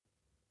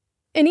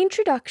An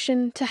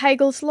Introduction to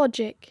Hegel's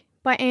Logic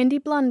by Andy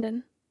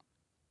Blunden.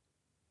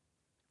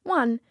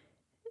 1.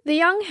 The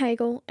young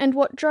Hegel and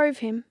what drove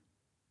him.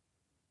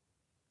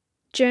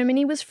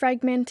 Germany was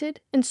fragmented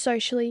and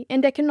socially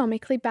and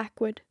economically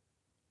backward.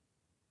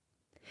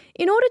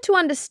 In order to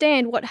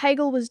understand what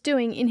Hegel was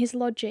doing in his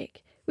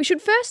logic, we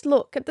should first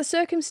look at the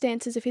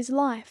circumstances of his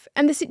life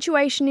and the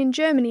situation in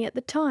Germany at the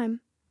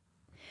time.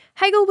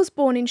 Hegel was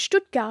born in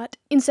Stuttgart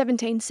in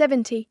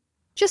 1770,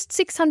 just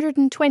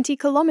 620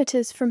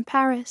 kilometres from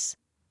Paris.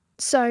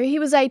 So he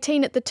was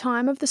 18 at the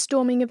time of the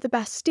storming of the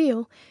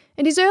Bastille,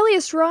 and his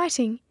earliest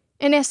writing,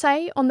 an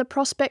essay on the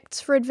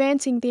prospects for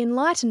advancing the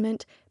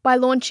Enlightenment by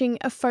launching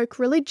a folk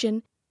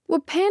religion,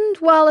 were penned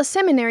while a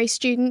seminary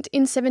student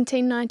in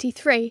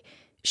 1793,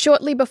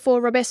 shortly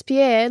before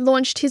Robespierre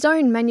launched his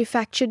own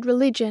manufactured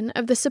religion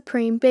of the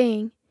Supreme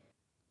Being.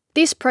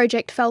 This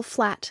project fell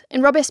flat,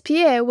 and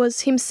Robespierre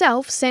was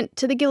himself sent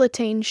to the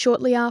guillotine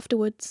shortly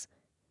afterwards.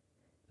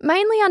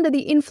 Mainly under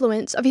the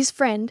influence of his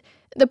friend,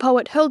 the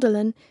poet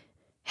Hölderlin,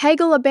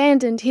 Hegel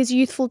abandoned his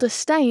youthful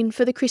disdain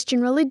for the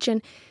Christian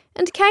religion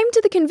and came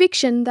to the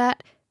conviction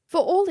that, for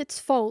all its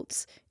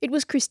faults, it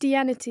was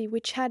Christianity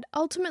which had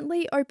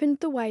ultimately opened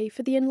the way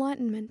for the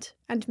Enlightenment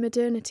and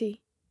modernity.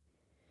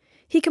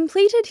 He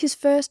completed his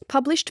first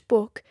published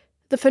book,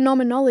 The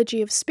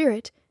Phenomenology of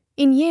Spirit,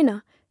 in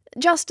Jena,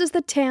 just as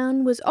the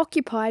town was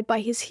occupied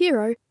by his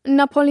hero,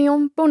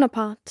 Napoleon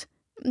Bonaparte,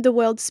 the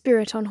world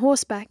spirit on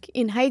horseback,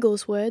 in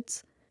Hegel's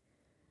words.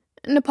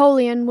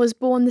 Napoleon was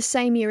born the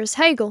same year as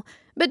Hegel,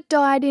 but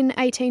died in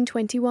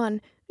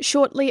 1821,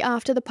 shortly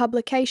after the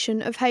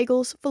publication of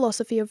Hegel's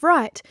Philosophy of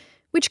Right,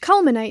 which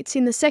culminates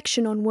in the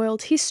section on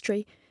world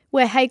history,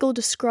 where Hegel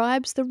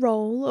describes the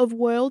role of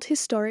world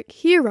historic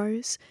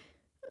heroes,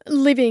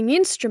 living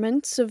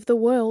instruments of the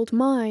world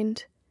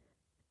mind.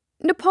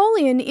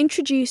 Napoleon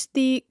introduced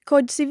the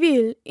Code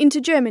Civil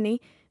into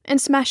Germany and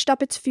smashed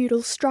up its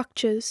feudal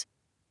structures.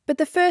 But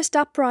the first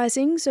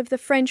uprisings of the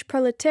French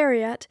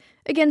proletariat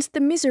against the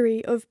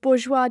misery of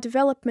bourgeois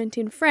development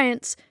in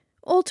France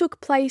all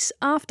took place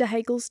after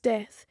Hegel's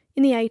death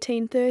in the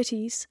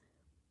 1830s.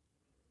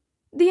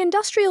 The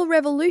Industrial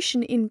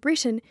Revolution in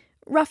Britain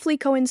roughly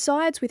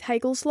coincides with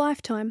Hegel's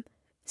lifetime,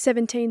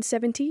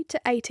 1770 to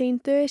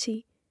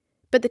 1830,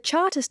 but the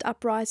Chartist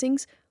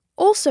uprisings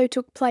also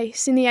took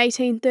place in the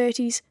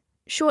 1830s,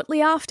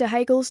 shortly after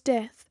Hegel's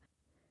death.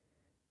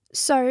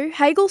 So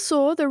Hegel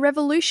saw the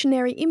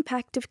revolutionary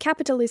impact of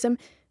capitalism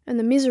and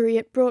the misery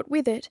it brought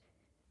with it,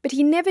 but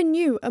he never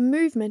knew a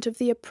movement of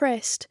the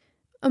oppressed,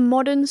 a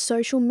modern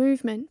social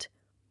movement.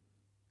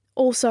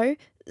 Also,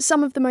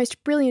 some of the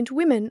most brilliant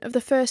women of the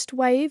first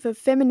wave of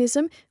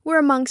feminism were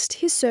amongst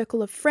his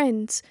circle of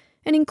friends,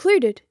 and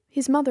included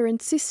his mother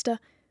and sister,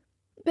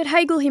 but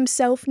Hegel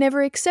himself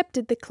never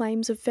accepted the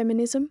claims of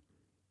feminism.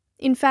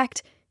 In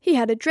fact, he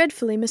had a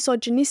dreadfully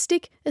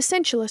misogynistic,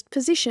 essentialist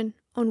position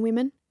on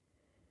women.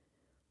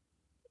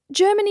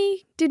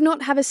 Germany did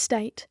not have a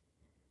state.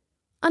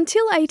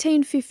 Until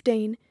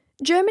 1815,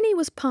 Germany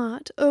was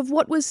part of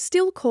what was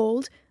still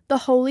called the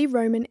Holy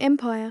Roman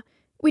Empire,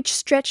 which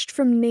stretched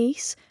from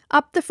Nice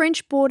up the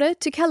French border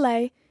to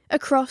Calais,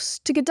 across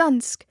to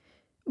Gdansk,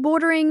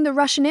 bordering the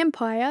Russian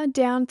Empire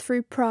down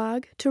through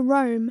Prague to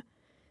Rome.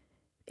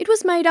 It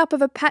was made up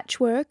of a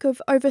patchwork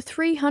of over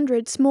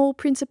 300 small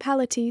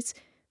principalities,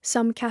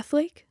 some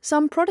Catholic,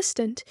 some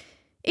Protestant,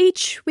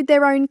 each with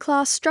their own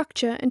class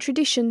structure and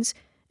traditions,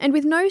 and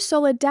with no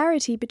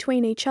solidarity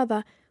between each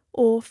other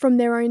or from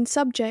their own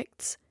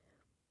subjects.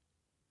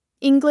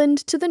 England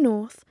to the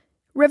north,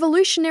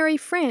 revolutionary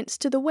France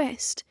to the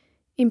west,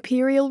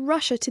 Imperial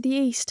Russia to the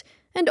east,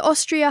 and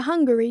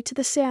Austria-Hungary to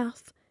the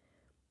south.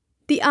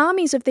 The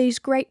armies of these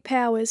great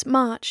powers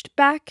marched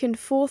back and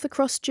forth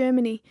across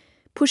Germany,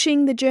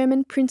 pushing the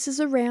German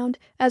princes around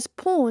as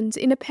pawns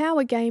in a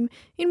power game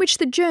in which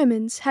the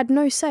Germans had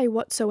no say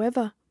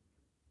whatsoever.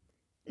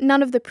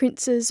 None of the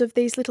princes of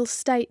these little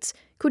states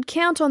could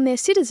count on their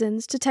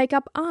citizens to take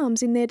up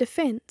arms in their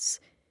defence.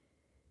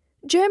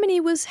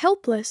 Germany was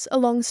helpless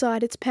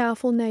alongside its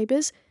powerful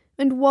neighbours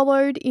and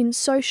wallowed in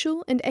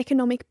social and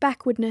economic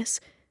backwardness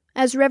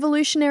as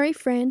revolutionary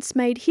France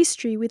made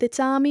history with its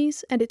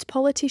armies and its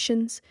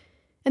politicians,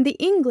 and the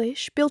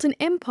English built an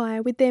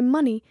empire with their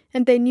money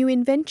and their new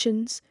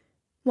inventions,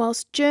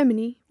 whilst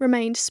Germany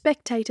remained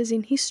spectators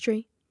in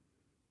history.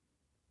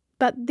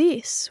 But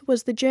this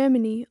was the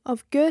Germany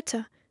of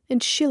Goethe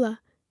and Schiller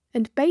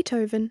and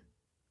Beethoven.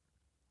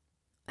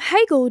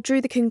 Hegel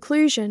drew the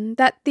conclusion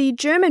that the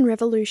German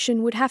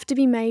Revolution would have to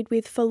be made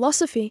with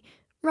philosophy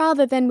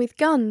rather than with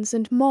guns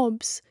and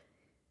mobs,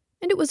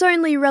 and it was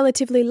only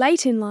relatively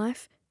late in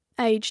life,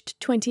 aged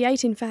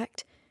 28 in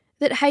fact,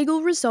 that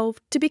Hegel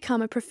resolved to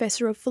become a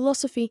professor of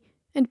philosophy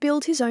and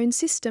build his own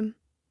system.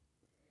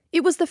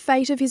 It was the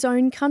fate of his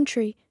own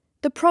country,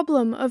 the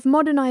problem of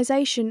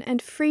modernisation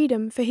and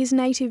freedom for his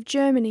native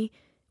Germany,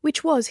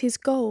 which was his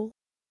goal.